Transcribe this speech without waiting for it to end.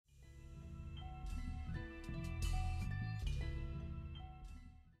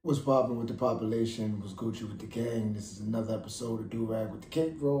What's poppin' with the population? What's Gucci with the gang? This is another episode of Durag with the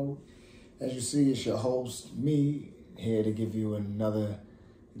Cape Roll. As you see, it's your host, me, here to give you another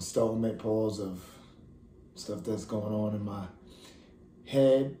installment pause of stuff that's going on in my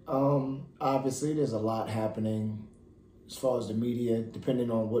head. Obviously, there's a lot happening as far as the media, depending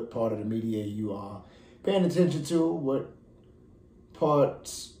on what part of the media you are paying attention to, what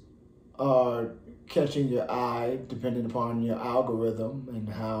parts are catching your eye, depending upon your algorithm and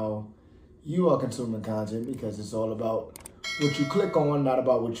how you are consuming content, because it's all about what you click on, not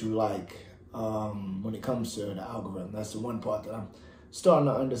about what you like. When it comes to the algorithm, that's the one part that I'm starting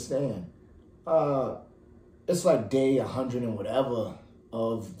to understand. It's like day 100 and whatever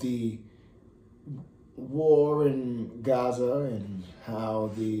of the war in Gaza and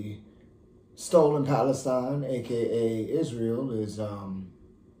how the stolen Palestine, aka Israel, is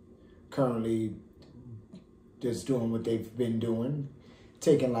currently just doing what they've been doing,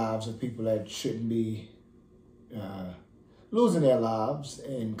 taking lives of people that shouldn't be losing their lives,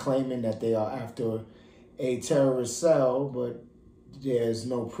 and claiming that they are after a terrorist cell, but there's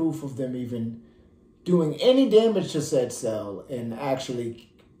no proof of them even doing any damage to said cell and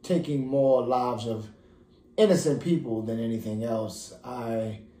actually taking more lives of innocent people than anything else.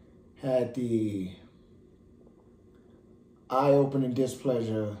 I had the eye-opening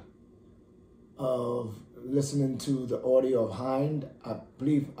displeasure of listening to the audio of Hind. I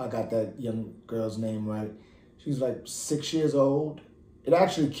believe I got that young girl's name right. She's like 6 years old. It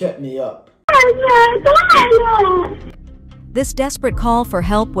actually kept me up. This desperate call for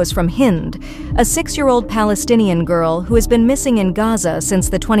help was from Hind, a 6-year-old Palestinian girl who has been missing in Gaza since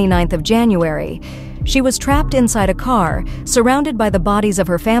the 29th of January. She was trapped inside a car, surrounded by the bodies of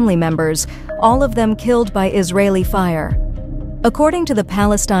her family members, all of them killed by Israeli fire. According to the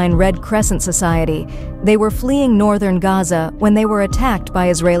Palestine Red Crescent Society, they were fleeing northern Gaza when they were attacked by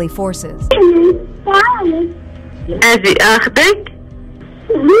Israeli forces.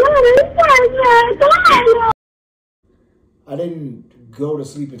 I didn't go to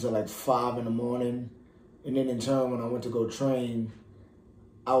sleep until like 5 in the morning, and then in turn when I went to go train,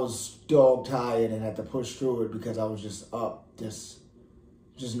 I was dog tired and had to push through it because I was just up, just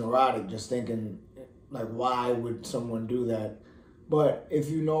neurotic, just thinking like, why would someone do that? But if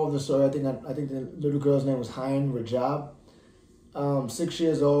you know the story, I think the little girl's name was Hind Rajab, 6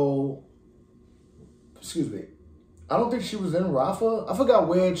 years old. Excuse me. I don't think she was in Rafah. I forgot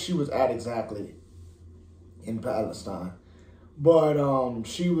where she was at exactly in Palestine. But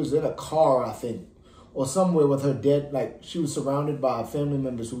she was in a car, I think, or somewhere with her dead. Like, she was surrounded by family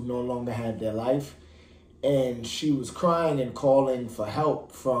members who no longer had their life. And she was crying and calling for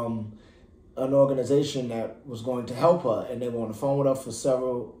help from an organization that was going to help her, and they were on the phone with her for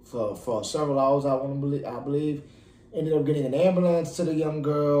several hours. I believe, ended up getting an ambulance to the young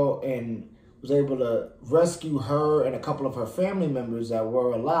girl and was able to rescue her and a couple of her family members that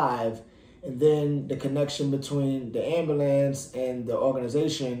were alive. And then the connection between the ambulance and the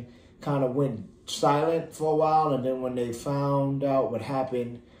organization kind of went silent for a while. And then when they found out what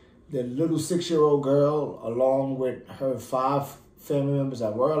happened, the little 6-year-old girl, along with her 5 family members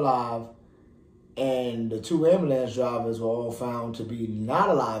that were alive, and the 2 ambulance drivers were all found to be not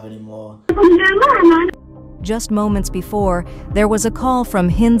alive anymore. Just moments before, there was a call from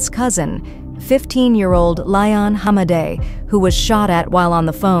Hind's cousin, 15-year-old Lion Hamadeh, who was shot at while on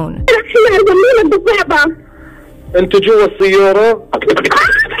the phone.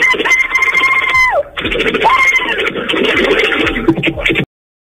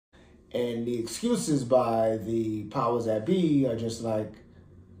 And the excuses by the powers that be are just like,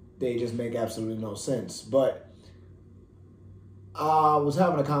 they just make absolutely no sense. But I was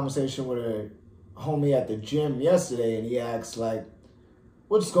having a conversation with a homie at the gym yesterday, and he asked, like,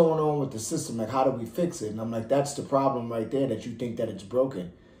 what's going on with the system? Like, how do we fix it? And I'm like, that's the problem right there, that you think that it's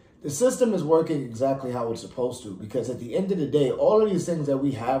broken. The system is working exactly how it's supposed to, because at the end of the day, all of these things that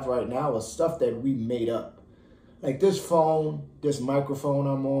we have right now are stuff that we made up. Like this phone, this microphone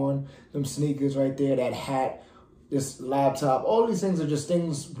I'm on, them sneakers right there, that hat, this laptop, all these things are just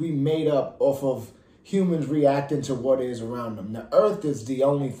things we made up off of humans reacting to what is around them. The earth is the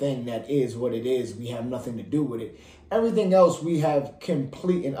only thing that is what it is. We have nothing to do with it. Everything else we have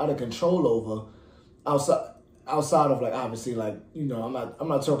complete and utter control over, outside of, like, obviously, like, you know, I'm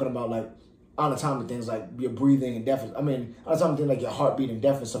not talking about like anatomic things like your breathing and death. I mean, anatomic things like your heartbeat and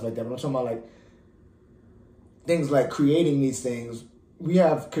death and stuff like that. But I'm talking about like things like creating these things we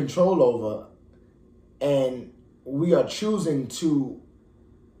have control over, and we are choosing to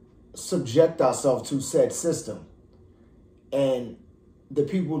subject ourselves to said system. And the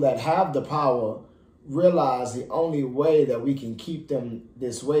people that have the power realize the only way that we can keep them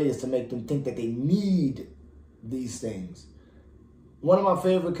this way is to make them think that they need these things. One of my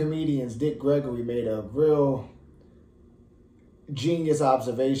favorite comedians, Dick Gregory, made a real genius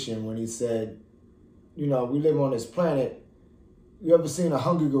observation when he said, you know, we live on this planet. You ever seen a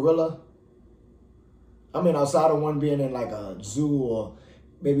hungry gorilla? I mean, outside of one being in like a zoo or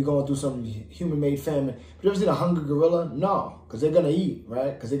maybe going through some human-made famine. But you ever seen a hungry gorilla? No, because they're going to eat,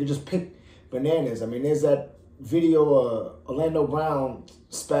 right? Because they can just pick bananas. I mean, there's that video of Orlando Brown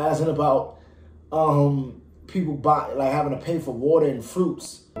spazzing about people having to pay for water and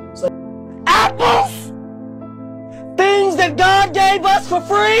fruits. It's like, apples! Things that God gave us for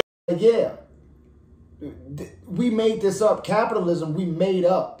free? Yeah. We made this up. Capitalism, we made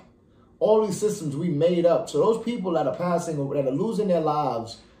up. All these systems we made up. So those people that are that are losing their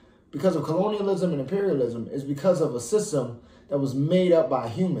lives because of colonialism and imperialism is because of a system that was made up by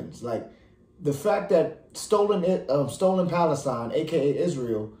humans. Like the fact that stolen Palestine, aka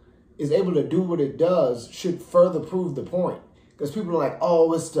Israel, is able to do what it does should further prove the point. Because people are like,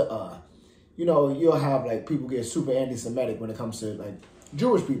 oh, it's the, you know, you'll have like people get super anti-Semitic when it comes to like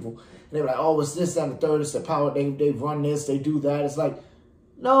Jewish people. And they're like, oh, it's this, that, and the third, it's the power, they run this, they do that. It's like,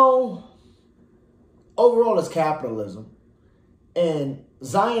 no. Overall, it's capitalism. And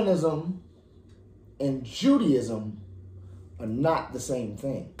Zionism and Judaism are not the same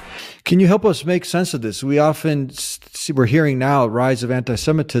thing. Can you help us make sense of this? We often we're hearing now a rise of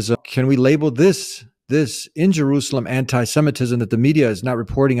anti-Semitism. Can we label this in Jerusalem anti-Semitism that the media is not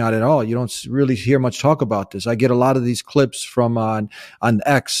reporting out at all? You don't really hear much talk about this. I get a lot of these clips from on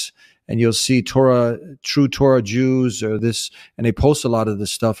X, and you'll see true Torah Jews or this, and they post a lot of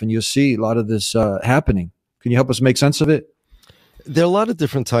this stuff, and you'll see a lot of this happening. Can you help us make sense of it? There are a lot of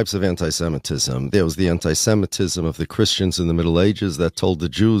different types of anti-Semitism. There was the anti-Semitism of the Christians in the Middle Ages that told the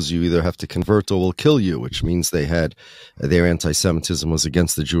Jews you either have to convert or we'll kill you, which means their anti-Semitism was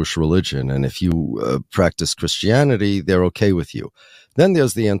against the Jewish religion. And if you practice Christianity, they're okay with you. Then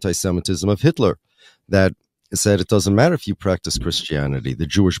there's the anti-Semitism of Hitler that said it doesn't matter if you practice Christianity. The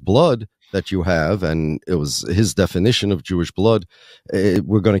Jewish blood that you have, and it was his definition of Jewish blood,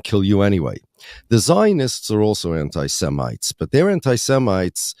 we're going to kill you anyway. The Zionists are also anti-Semites, but they're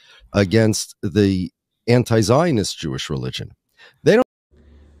anti-Semites against the anti-Zionist Jewish religion. They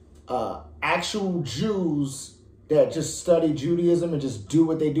don't... Actual Jews that just study Judaism and just do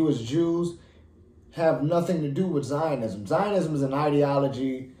what they do as Jews have nothing to do with Zionism. Zionism is an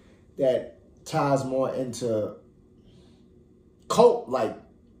ideology that ties more into cult-like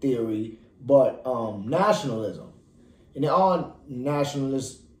theory, but nationalism. And there are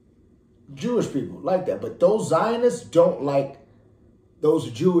nationalist Jewish people like that. But those Zionists don't like those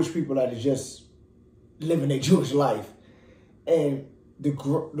Jewish people that are just living their Jewish life. And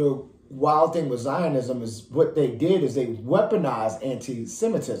the wild thing with Zionism is what they did is they weaponized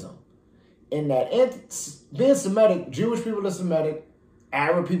anti-Semitism. In that being Semitic, Jewish people are Semitic,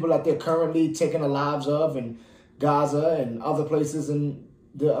 Arab people that they're currently taking the lives of in Gaza and other places in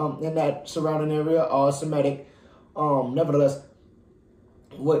that surrounding area are Semitic. Nevertheless,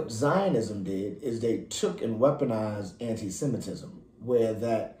 what Zionism did is they took and weaponized anti-Semitism, where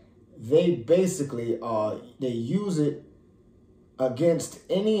that they basically they use it against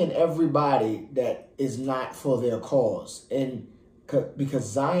any and everybody that is not for their cause. And because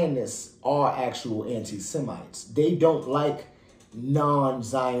Zionists are actual anti-Semites, they don't like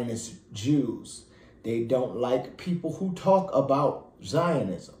non-Zionist Jews. They don't like people who talk about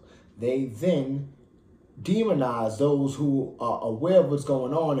Zionism. They then demonize those who are aware of what's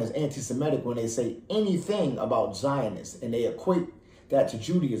going on as anti-Semitic when they say anything about Zionists, and they equate that to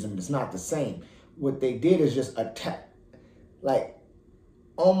Judaism. It's not the same. What they did is just attack, like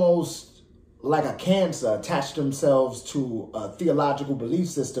almost like a cancer, attach themselves to a theological belief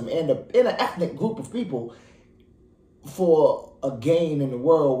system and in an ethnic group of people for a gain in the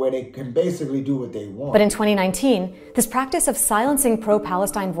world where they can basically do what they want. But in 2019, this practice of silencing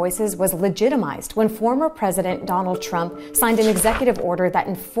pro-Palestine voices was legitimized when former President Donald Trump signed an executive order that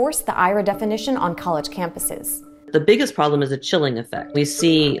enforced the IRA definition on college campuses. The biggest problem is a chilling effect. We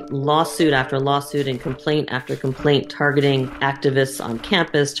see lawsuit after lawsuit and complaint after complaint targeting activists on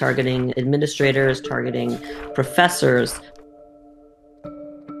campus, targeting administrators, targeting professors.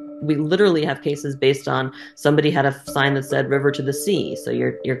 We literally have cases based on somebody had a sign that said "River to the Sea," so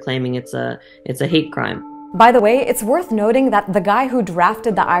you're claiming it's a hate crime. By the way, it's worth noting that the guy who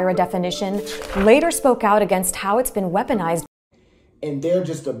drafted the IRA definition later spoke out against how it's been weaponized. And they're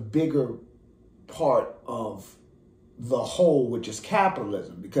just a bigger part of the whole, which is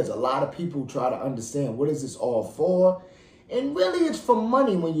capitalism, because a lot of people try to understand what is this all for, And really, it's for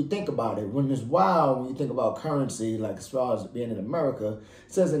money when you think about it. When it's wild, when you think about currency, like as far as being in America,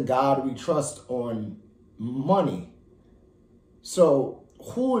 it says in God we trust on money. So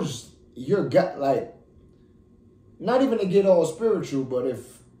who's your gut? Like, not even to get all spiritual, but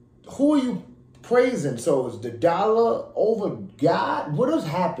who are you praising? So is the dollar over God? What is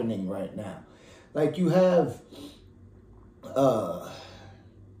happening right now? Like you have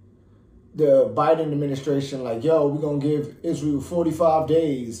the Biden administration like, yo, we're going to give Israel 45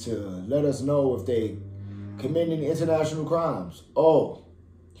 days to let us know if they commit any international crimes. Oh,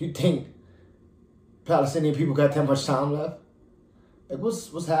 you think Palestinian people got that much time left? Like,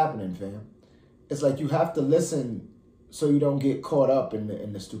 what's happening, fam? It's like you have to listen so you don't get caught up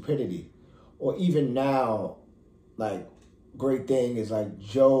in the stupidity. Or even now, like, great thing is like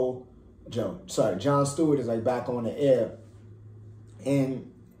Jon Stewart is like back on the air. And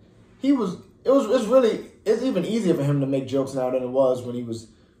it's even easier for him to make jokes now than it was when he was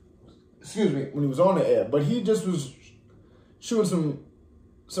on the air. But he just was shooting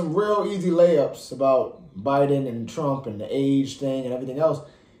some real easy layups about Biden and Trump and the age thing and everything else.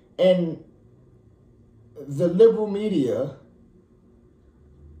 And the liberal media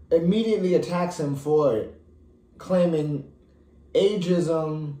immediately attacks him for it, claiming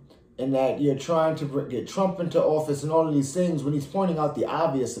ageism and that you're trying to get Trump into office and all of these things when he's pointing out the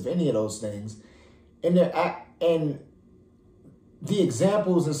obvious of any of those things. And the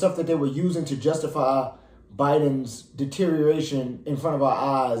examples and stuff that they were using to justify Biden's deterioration in front of our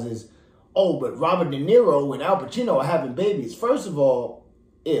eyes is, oh, but Robert De Niro and Al Pacino are having babies. First of all,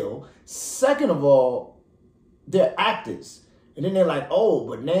 ill. Second of all, they're actors. And then they're like, oh,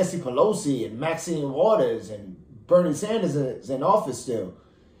 but Nancy Pelosi and Maxine Waters and Bernie Sanders is in office still.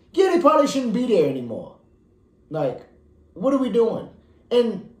 Yeah, they probably shouldn't be there anymore. Like, what are we doing?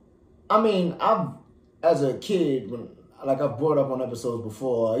 And, I mean, as a kid, I've brought up on episodes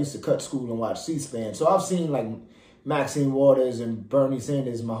before, I used to cut school and watch C-SPAN. So I've seen, like, Maxine Waters and Bernie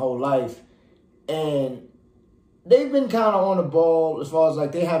Sanders my whole life. And they've been kind of on the ball as far as,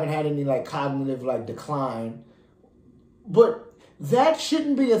 like, they haven't had any, like, cognitive, like, decline. But that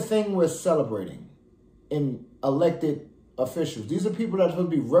shouldn't be a thing we're celebrating in elected officials. These are people that are supposed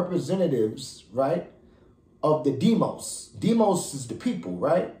to be representatives, right, of the demos. Demos is the people,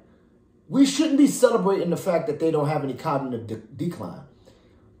 right? We shouldn't be celebrating the fact that they don't have any cognitive decline.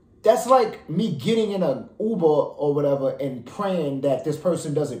 That's like me getting in an Uber or whatever and praying that this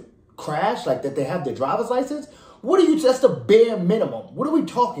person doesn't crash, like that they have their driver's license. That's the bare minimum. What are we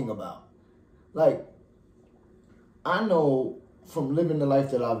talking about? Like, I know from living the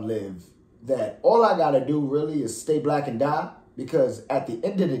life that I've lived that all I got to do really is stay black and die, because at the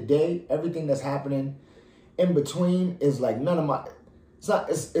end of the day, everything that's happening in between is like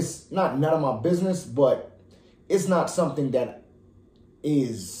it's not none of my business, but it's not something that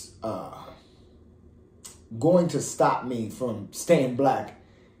is going to stop me from staying black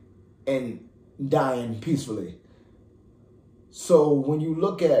and dying peacefully. So when you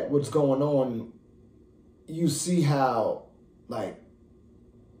look at what's going on, you see how, like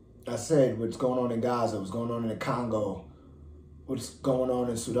I said, what's going on in Gaza, what's going on in the Congo, what's going on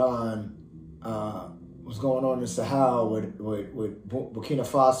in Sudan, what's going on in Sahel with Burkina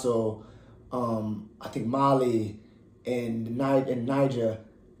Faso, I think Mali and Niger,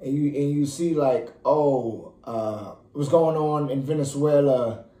 and you see like, what's going on in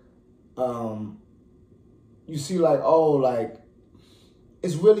Venezuela. You see like,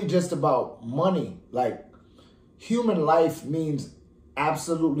 it's really just about money. Like, human life means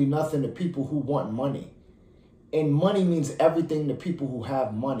absolutely nothing to people who want money. And money means everything to people who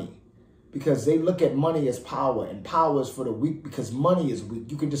have money, because they look at money as power, and power is for the weak, because money is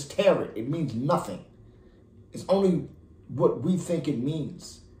weak. You can just tear it. It means nothing. It's only what we think it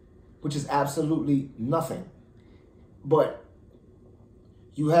means, which is absolutely nothing. But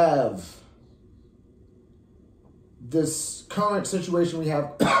you have this current situation we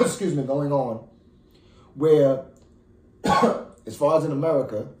have, going on, where, as far as in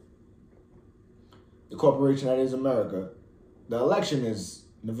America, the corporation that is America, the election is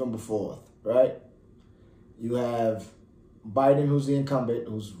November 4th, right? You have Biden, who's the incumbent,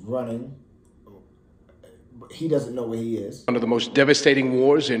 who's running. He doesn't know where he is. One of the most devastating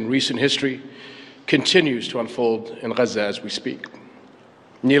wars in recent history continues to unfold in Gaza as we speak.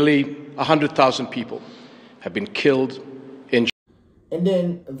 Nearly 100,000 people have been killed, injured. And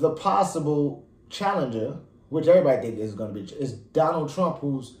then the possible challenger, which everybody thinks is going to be, is Donald Trump,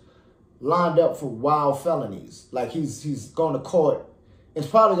 who's lined up for wild felonies. Like, he's going to court. It's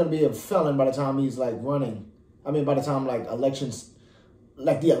probably going to be a felon by the time he's like running. I mean, by the time like elections,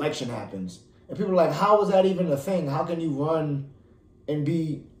 like the election happens. And people are like, how is that even a thing? How can you run and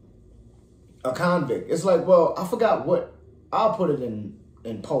be a convict? It's like, well, I forgot what, I'll put it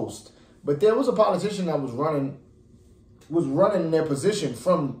in post. But there was a politician that was running their position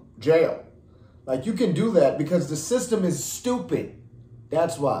from jail. Like, you can do that because the system is stupid.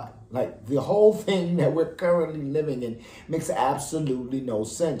 That's why. Like, the whole thing that we're currently living in makes absolutely no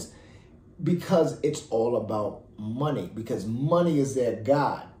sense. Because it's all about money. Because money is their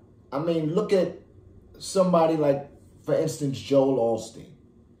God. I mean, look at somebody like, for instance, Joel Osteen.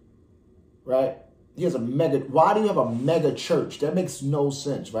 Right? He has why do you have a mega church? That makes no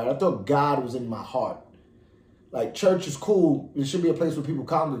sense, right? I thought God was in my heart. Like, church is cool. It should be a place where people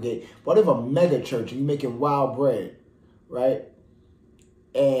congregate. But if a mega church and you're making wild bread, right?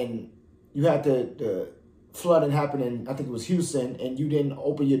 And you had the flooding happen in, I think it was Houston, and you didn't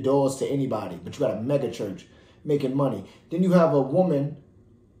open your doors to anybody, but you got a mega church making money. Then you have a woman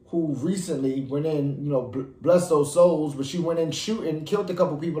who recently went in, bless those souls, but she went in shooting, killed a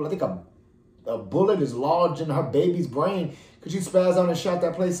couple people. I think a bullet is lodged in her baby's brain because she spazzed out and shot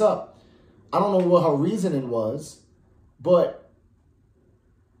that place up. I don't know what her reasoning was, but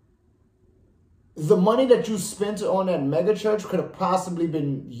the money that you spent on that mega church could have possibly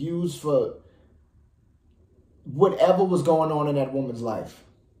been used for whatever was going on in that woman's life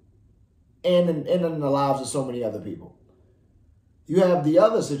and in the lives of so many other people. You have the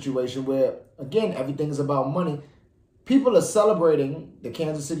other situation where, again, everything's about money. People are celebrating the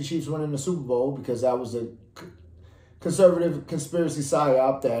Kansas City Chiefs winning the Super Bowl because that was a conservative conspiracy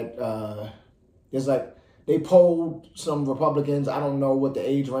psyop that is like, they polled some Republicans. I don't know what the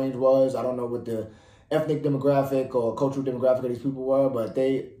age range was. I don't know what the ethnic demographic or cultural demographic of these people were, but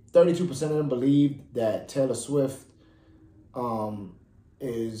 32% of them believed that Taylor Swift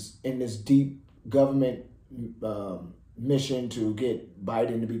is in this deep government mission to get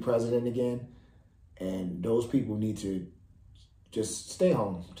Biden to be president again. And those people need to just stay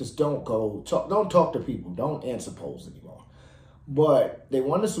home. Just don't talk to people. Don't answer polls anymore. But they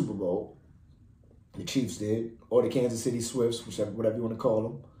won the Super Bowl. The Chiefs did, or the Kansas City Swifts, whatever you want to call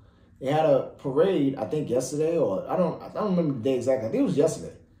them. They had a parade, I think yesterday, or I don't remember the day exactly. I think it was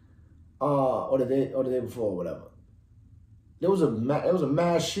yesterday, or the day before, or whatever. There was a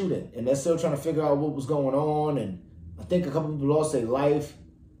mass shooting, and they're still trying to figure out what was going on. And I think a couple people lost their life.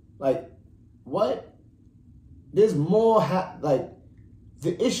 Like, what? There's more. Like,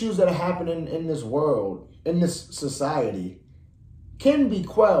 the issues that are happening in this world, in this society, can be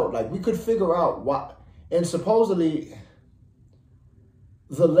quelled. Like, we could figure out why. And supposedly,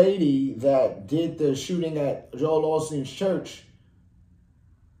 the lady that did the shooting at Joel Osteen's church,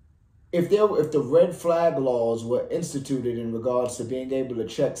 if the red flag laws were instituted in regards to being able to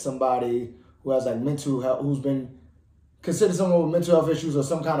check somebody who has like mental health, who's been considered someone with mental health issues or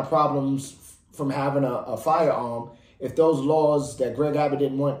some kind of problems from having a firearm, if those laws that Greg Abbott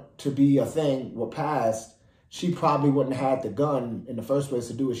didn't want to be a thing were passed, she probably wouldn't have had the gun in the first place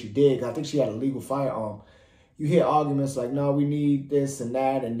to do what she did. I think she had a legal firearm. You hear arguments like, no, we need this and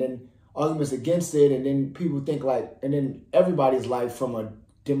that, and then arguments against it, and then people think like, and then everybody's life, from a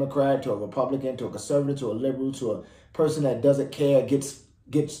Democrat to a Republican to a conservative to a liberal to a person that doesn't care, gets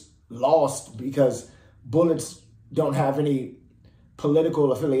lost because bullets don't have any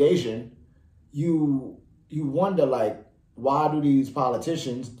political affiliation. You wonder, like, why do these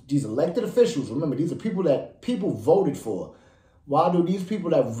politicians, these elected officials, remember, these are people that people voted for. Why do these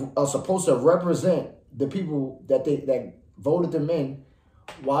people that are supposed to represent the people that voted them in,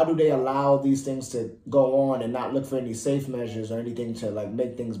 why do they allow these things to go on and not look for any safe measures or anything to like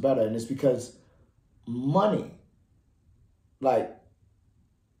make things better? And it's because money. Like,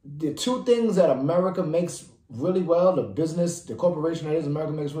 the two things that America makes really well, the corporation that is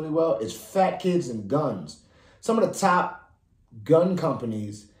America makes really well, is fat kids and guns. Some of the top gun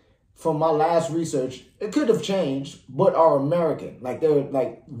companies, from my last research, it could have changed, but are American. Like, they're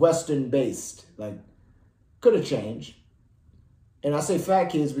like Western based. Like, could have changed. And I say fat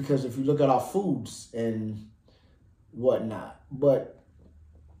kids because if you look at our foods and whatnot. But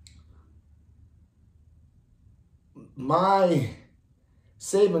my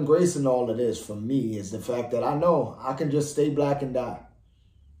saving grace in all of this for me is the fact that I know I can just stay black and die.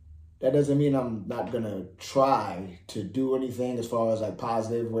 That doesn't mean I'm not going to try to do anything as far as like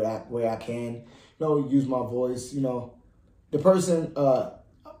positive where I can, use my voice, The person,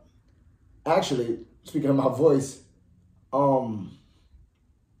 actually, speaking of my voice,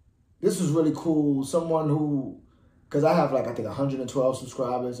 this was really cool. Someone who, because I have like, I think 112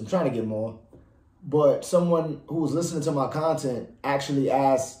 subscribers. I'm trying to get more. But someone who was listening to my content actually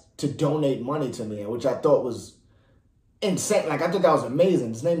asked to donate money to me, which I thought was insane. Like, I thought that was amazing.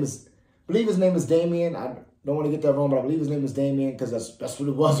 His name is, I believe his name is Damien. I don't want to get that wrong, but I believe his name is Damien because that's what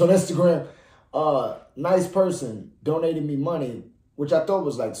it was on Instagram. Nice person, donated me money, which I thought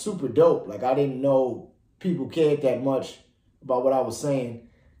was like super dope. Like I didn't know people cared that much about what I was saying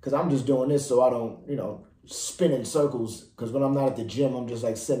because I'm just doing this so I don't, you know, spin in circles. Because when I'm not at the gym, I'm just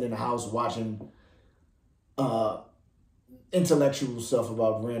like sitting in the house watching intellectual stuff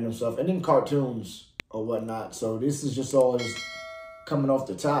about random stuff and then cartoons or whatnot. So this is just all just coming off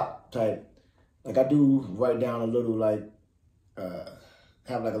the top type. Like I do write down a little like,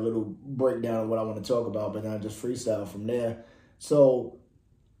 have like a little breakdown of what I want to talk about, but then I just freestyle from there. So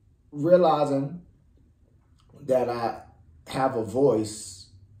realizing that I have a voice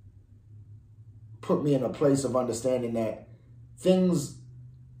put me in a place of understanding that things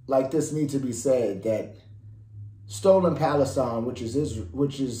like this need to be said, that stolen Palestine, which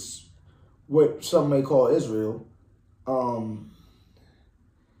is what some may call Israel,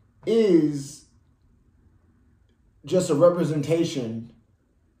 is just a representation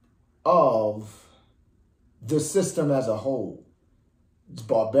of the system as a whole. It's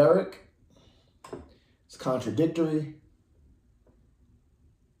barbaric, it's contradictory,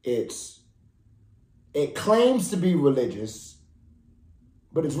 it claims to be religious,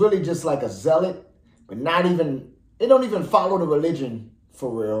 but it's really just like a zealot, but not even, it don't even follow the religion for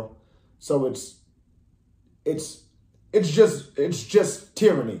real. So it's just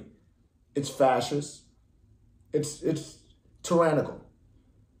tyranny. It's fascist. It's tyrannical.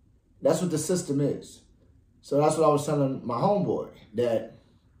 That's what the system is. So that's what I was telling my homeboy, that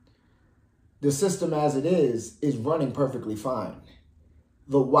the system as it is running perfectly fine.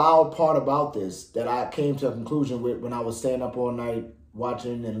 The wild part about this that I came to a conclusion with when I was staying up all night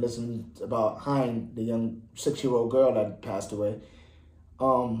watching and listening about Hind, the young 6-year-old girl that passed away,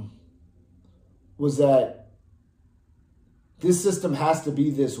 was that this system has to be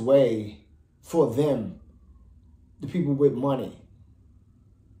this way for them, the people with money.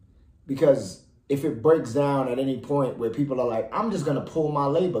 Because if it breaks down at any point where people are like, I'm just going to pull my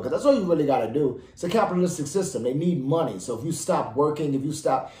labor, because that's all you really got to do. It's a capitalistic system. They need money. So if you stop working, if you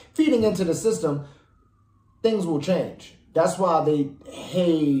stop feeding into the system, things will change. That's why they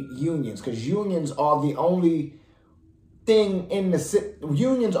hate unions, because unions are the only thing in the system.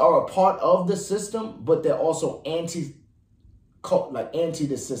 Unions are a part of the system, but they're also anti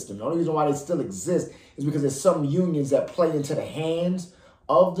the system. The only reason why they still exist is because there's some unions that play into the hands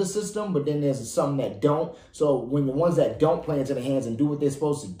of the system, but then there's some that don't. So when the ones that don't play into the hands and do what they're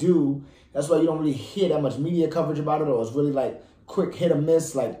supposed to do, that's why you don't really hear that much media coverage about it, or it's really like quick hit or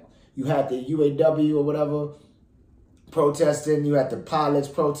miss. Like you had the UAW or whatever protesting, you had the pilots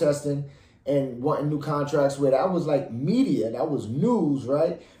protesting and wanting new contracts, where that was like media, that was news,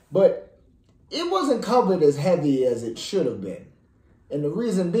 right? But it wasn't covered as heavy as it should have been. And the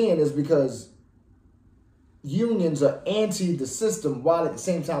reason being is because unions are anti the system while at the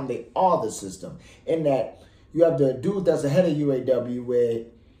same time they are the system. In that you have the dude that's the head of UAW, where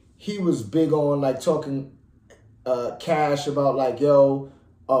he was big on like talking cash about like, yo,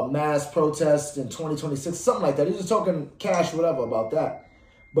 mass protest in 2026, something like that. He was just talking cash, whatever, about that.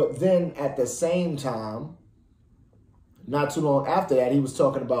 But then at the same time, not too long after that, he was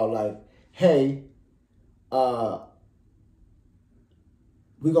talking about like, hey, we're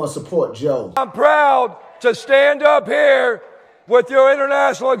going to support Joe. I'm proud to stand up here with your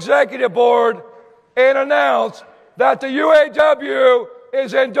International Executive Board and announce that the UAW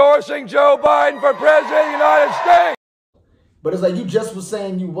is endorsing Joe Biden for President of the United States. But it's like you just was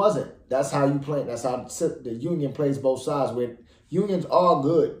saying you wasn't. That's how you play. That's how the union plays both sides. Where unions are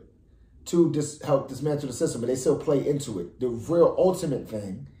good to help dismantle the system, but they still play into it. The real ultimate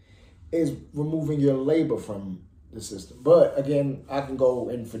thing is removing your labor from the system. But again, I can go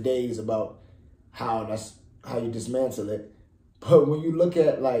in for days about how you dismantle it. But when you look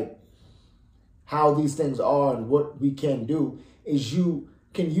at like how these things are and what we can do, is you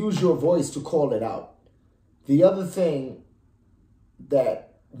can use your voice to call it out. The other thing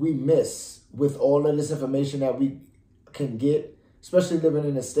that we miss with all of this information that we can get, especially living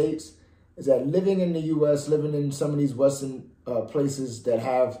in the States, is that living in the U.S., living in some of these Western places that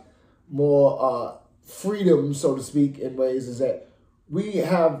have more freedom, so to speak, in ways, is that we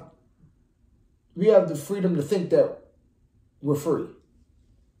have the freedom to think that we're free.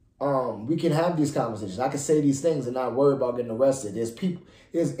 We can have these conversations. I can say these things and not worry about getting arrested.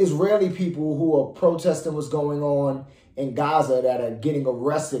 There's Israeli people who are protesting what's going on in Gaza that are getting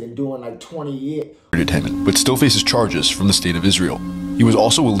arrested and doing like 20 years. But still faces charges from the state of Israel. He was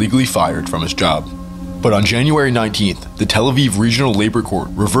also illegally fired from his job. But on January 19th, the Tel Aviv Regional Labor Court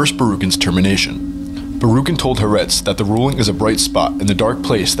reversed Barukin's termination. Barukin told Haaretz that the ruling is a bright spot in the dark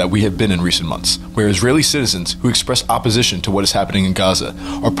place that we have been in recent months, where Israeli citizens who express opposition to what is happening in Gaza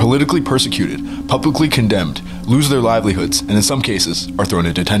are politically persecuted, publicly condemned, lose their livelihoods, and in some cases are thrown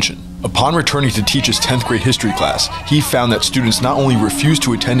into detention. Upon returning to teach his 10th grade history class, he found that students not only refused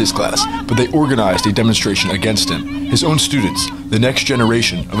to attend his class, but they organized a demonstration against him. His own students, the next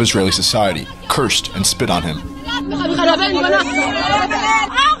generation of Israeli society, cursed and spit on him.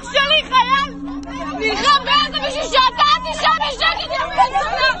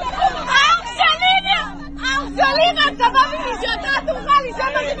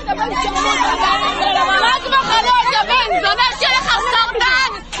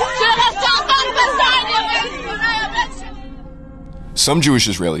 Some Jewish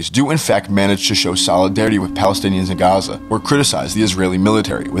Israelis do in fact manage to show solidarity with Palestinians in Gaza or criticize the Israeli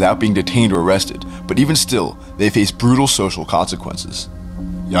military without being detained or arrested, but even still, they face brutal social consequences.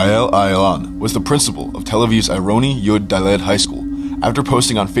 Yael Ayelan was the principal of Tel Aviv's Ironi Yud Daled High School. After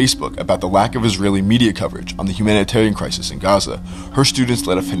posting on Facebook about the lack of Israeli media coverage on the humanitarian crisis in Gaza, her students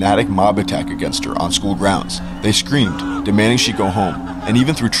led a fanatic mob attack against her on school grounds. They screamed, demanding she go home, and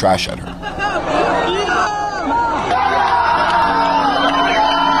even threw trash at her.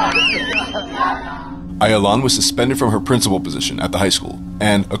 Ayelan was suspended from her principal position at the high school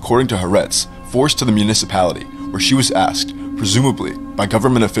and, according to Haaretz, forced to the municipality, where she was asked, presumably by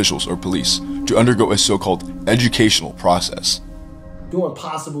government officials or police, to undergo a so-called educational process. Doing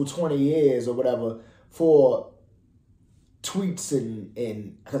possible 20 years or whatever for tweets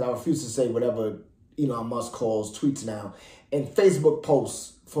and because I refuse to say whatever Elon Musk calls tweets now, and Facebook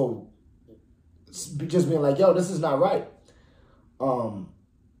posts for just being like, yo, this is not right.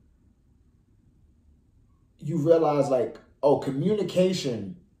 You realize like, oh,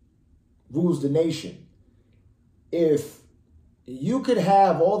 communication rules the nation. If you could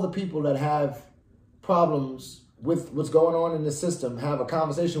have all the people that have problems with what's going on in the system, have a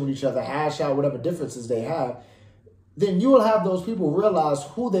conversation with each other, hash out whatever differences they have, then you will have those people realize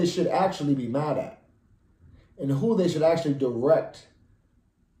who they should actually be mad at and who they should actually direct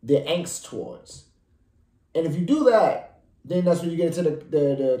their angst towards. And if you do that, then that's when you get into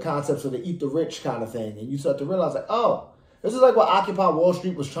the concepts of the eat the rich kind of thing. And you start to realize like, oh, this is like what Occupy Wall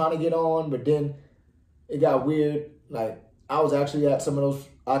Street was trying to get on, but then it got weird. Like, I was actually at some of those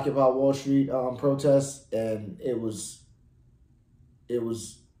Occupy Wall Street protests, and it was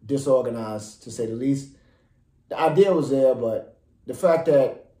disorganized, to say the least. The idea was there, but the fact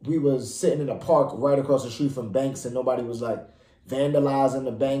that we was sitting in a park right across the street from banks and nobody was like vandalizing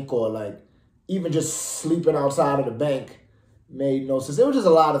the bank or like even just sleeping outside of the bank made no sense. There were just a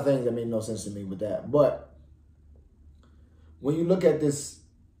lot of things that made no sense to me with that. But when you look at this,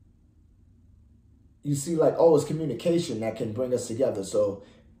 you see like, oh, it's communication that can bring us together. So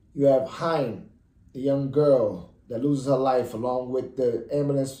you have Hind, the young girl that loses her life along with the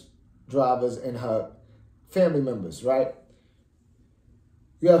ambulance drivers and her family members, right?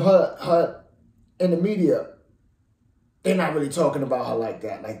 You have her in the media. They're not really talking about her like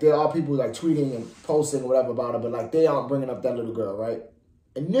that. Like, there are people like tweeting and posting whatever about her, but like they aren't bringing up that little girl, right?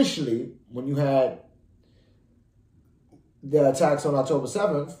 Initially, when you had the attacks on October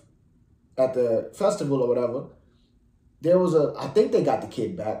 7th at the festival or whatever, there was I think they got the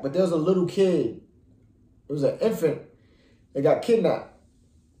kid back, but there was a little kid. It was an infant that got kidnapped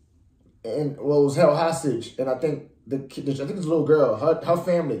and was held hostage. And I think this little girl, her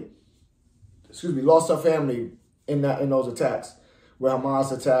family, lost her family in those attacks, where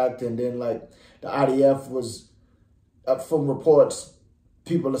Hamas attacked, and then like the IDF was, from reports,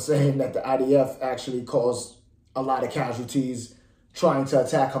 people are saying that the IDF actually caused a lot of casualties trying to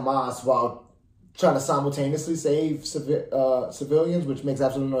attack Hamas while trying to simultaneously save civilians, which makes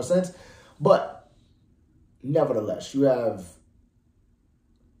absolutely no sense. But nevertheless, you have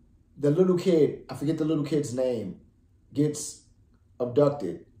the little kid, I forget the little kid's name, gets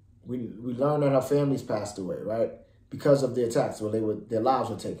abducted. We learned that her families passed away, right? Because of the attacks where their lives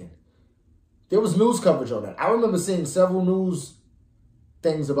were taken. There was news coverage on that. I remember seeing several news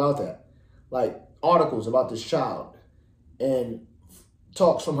things about that, like articles about this child and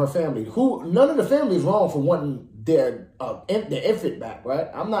talks from her family. None of the family is wrong for wanting their infant back, right?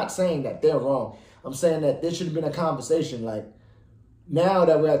 I'm not saying that they're wrong. I'm saying that there should have been a conversation. Like, now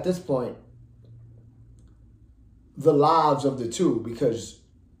that we're at this point, the lives of the two, because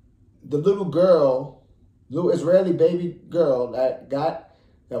the little Israeli baby girl that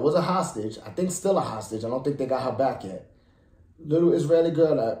was a hostage, I think still a hostage. I don't think they got her back yet. Little Israeli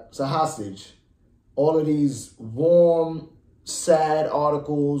girl that's a hostage. All of these warm, sad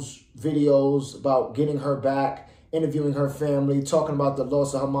articles, videos about getting her back interviewing her family, talking about the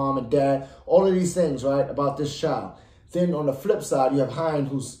loss of her mom and dad, all of these things, right, about this child. Then on the flip side, you have Hind,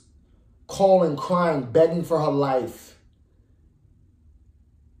 who's calling, crying, begging for her life,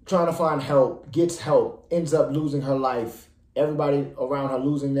 trying to find help, gets help, ends up losing her life. Everybody around her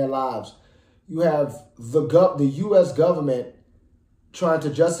losing their lives. You have the U.S. government trying to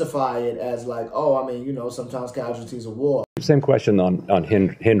justify it as like, oh, I mean, you know, sometimes casualties of war. Same question on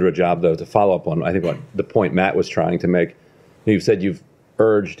Hind Rajab, though, to follow up on, I think, what the point Matt was trying to make. You've said you've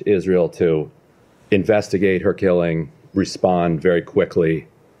urged Israel to investigate her killing, respond very quickly,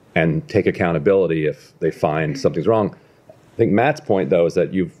 and take accountability if they find something's wrong. I think Matt's point, though, is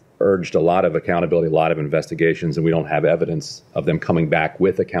that you've urged a lot of accountability, a lot of investigations, and we don't have evidence of them coming back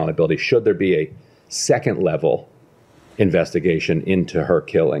with accountability. Should there be a second level investigation into her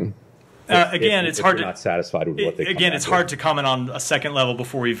killing? Again, it's hard to not satisfied with what they again. It's hard to comment on a second level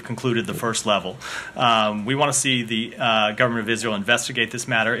before we've concluded the first level. We want to see the government of Israel investigate this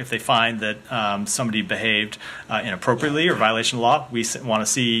matter. If they find that somebody behaved inappropriately or violation of law, we want to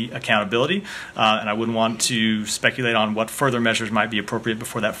see accountability. And I wouldn't want to speculate on what further measures might be appropriate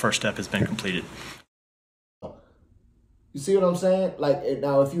before that first step has been completed. You see what I'm saying? Like,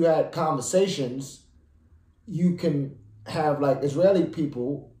 now, if you had conversations, you can have like Israeli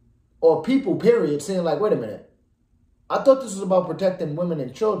people or people, period, saying like, wait a minute, I thought this was about protecting women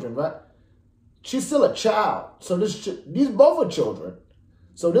and children, right? She's still a child. So these both are children.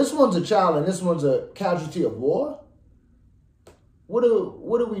 So this one's a child and this one's a casualty of war? What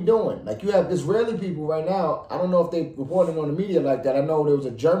are we doing? Like, you have Israeli people right now, I don't know if they're reporting on the media like that. I know there was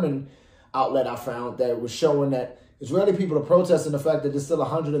a German outlet I found that was showing that Israeli people are protesting the fact that there's still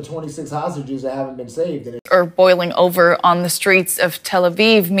 126 hostages that haven't been saved. Are boiling over on the streets of Tel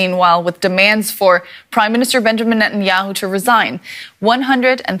Aviv, meanwhile, with demands for Prime Minister Benjamin Netanyahu to resign.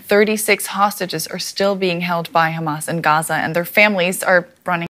 136 hostages are still being held by Hamas in Gaza, and their families are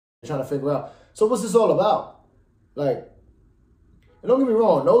running. Trying to figure out, so what's this all about? Like, and don't get me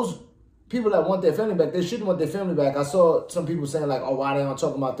wrong, those people that want their family back, they shouldn't want their family back. I saw some people saying like, oh, why they aren't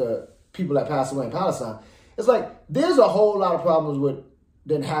talking about the people that passed away in Palestine? It's like, there's a whole lot of problems with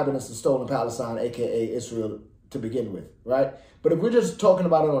the inhabitants of stolen Palestine, a.k.a. Israel, to begin with, right? But if we're just talking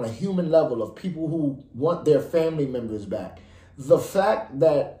about it on a human level of people who want their family members back, the fact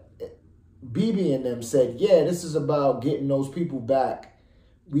that Bibi and them said, yeah, this is about getting those people back,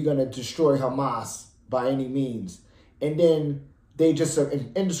 we're going to destroy Hamas by any means, and then they just are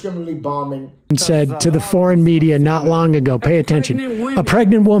indiscriminately bombing. Said to the foreign media not long ago, pay attention, a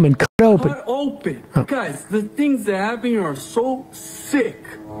pregnant woman cut open. Oh. Guys, the things that are happening are so sick.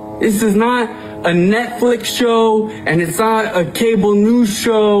 This is not a Netflix show, and it's not a cable news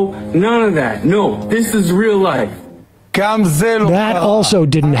show. None of that. No, this is real life. That also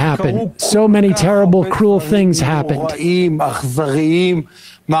didn't happen. So many terrible, cruel things happened.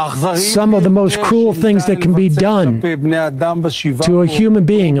 Some of the most cruel things that can be done to a human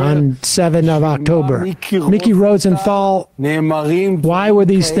being on 7th of October. Mickey Rosenthal, why were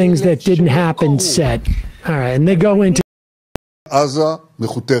these things that didn't happen said? All right, and they go into... עזה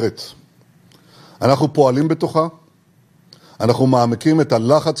מכותרת. אנחנו פועלים בתוכה. אנחנו מעמיקים את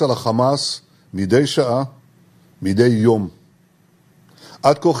הלחץ על החמאס מדי שעה, מדי יום.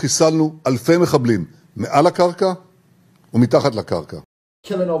 עד כה חיסלנו אלפי מחבלים מעל הקרקע ומתחת לקרקע.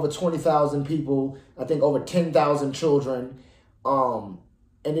 Killing over 20,000 people, I think over 10,000 children. And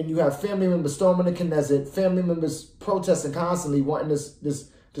then you have family members storming the Knesset, family members protesting constantly, wanting this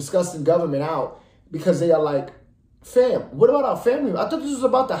disgusting government out because they are like, fam, what about our family? I thought this was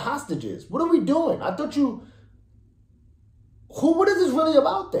about the hostages. What are we doing? I thought what is this really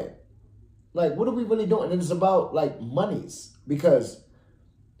about then? Like, what are we really doing? And it's about, like, monies. Because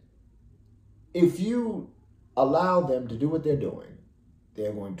if you allow them to do what they're doing,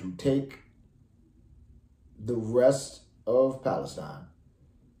 they're going to take the rest of Palestine.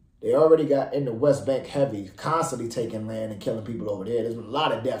 They already got in the West Bank heavy, constantly taking land and killing people over there. There's been a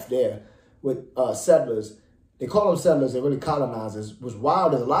lot of death there with settlers. They call them settlers, they're really colonizers. What's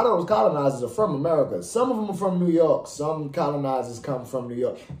wild is a lot of those colonizers are from America. Some of them are from New York. Some colonizers come from New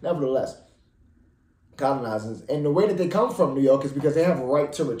York. Nevertheless, colonizers. And the way that they come from New York is because they have a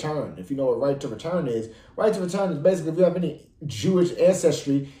right to return. If you know what right to return is basically if you have any Jewish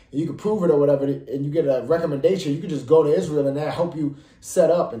ancestry and you can prove it or whatever, and you get a recommendation, you can just go to Israel and they'll help you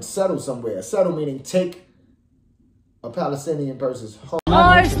set up and settle somewhere. Settle meaning take a Palestinian person's home.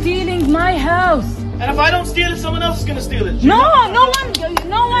 Are stealing my house. And if I don't steal it, someone else is going to steal it. No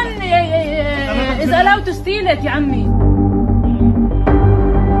one is allowed to steal it, يا عمي.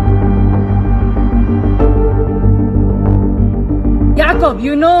 Jacob,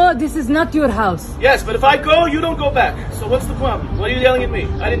 you know this is not your house. Yes, but if I go, you don't go back. So what's the problem? What are you yelling at me?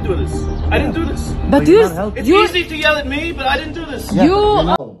 I didn't do this. I didn't do this. But it's easy to yell at me, but I didn't do this.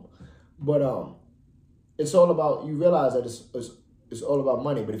 But it's all about, you realize that it's all about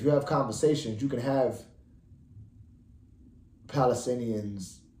money. But if you have conversations, you can have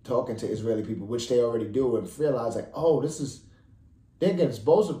Palestinians talking to Israeli people, which they already do, and realize like, oh, they're against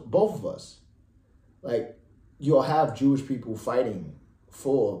both of us. Like, you'll have Jewish people fighting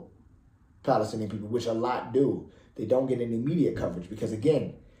for Palestinian people, which a lot do. They don't get any media coverage because,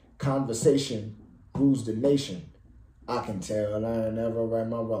 again, conversation rules the nation. I can tell I never right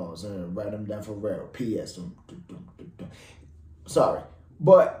my wrongs and write them down for real. P.S. Sorry.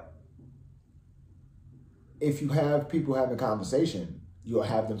 But if you have people having conversation, you'll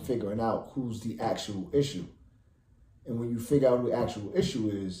have them figuring out who's the actual issue. And when you figure out who the actual issue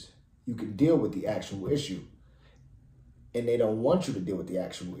is, you can deal with the actual issue. And they don't want you to deal with the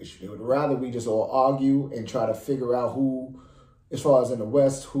actual issue. They would rather we just all argue and try to figure out who, as far as in the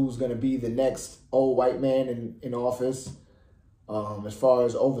West, who's going to be the next old white man in office. As far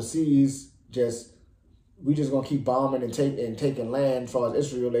as overseas, we just going to keep bombing and taking land. As far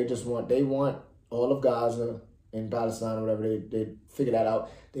as Israel, they want all of Gaza and Palestine or whatever. They figure that out.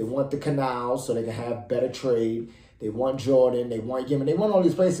 They want the canals so they can have better trade. They want Jordan. They want Yemen. They want all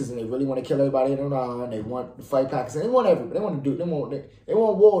these places, and they really want to kill everybody in Iran. They want to fight Pakistan. They want everybody. They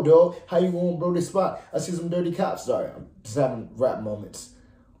want war, dog. How you gonna blow this spot? I see some dirty cops. Sorry, I'm just having rap moments.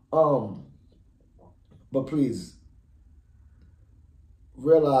 But please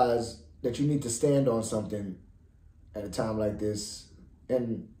realize that you need to stand on something at a time like this,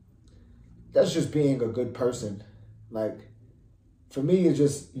 and that's just being a good person. Like, for me, it's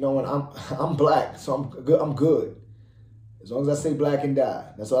just knowing I'm black, so I'm good. As long as I stay black and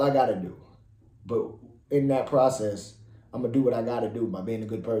die, that's all I gotta do. But in that process, I'm gonna do what I gotta do by being a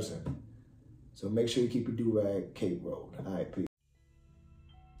good person. So make sure you keep your do-rag cape rolled. All right, peace.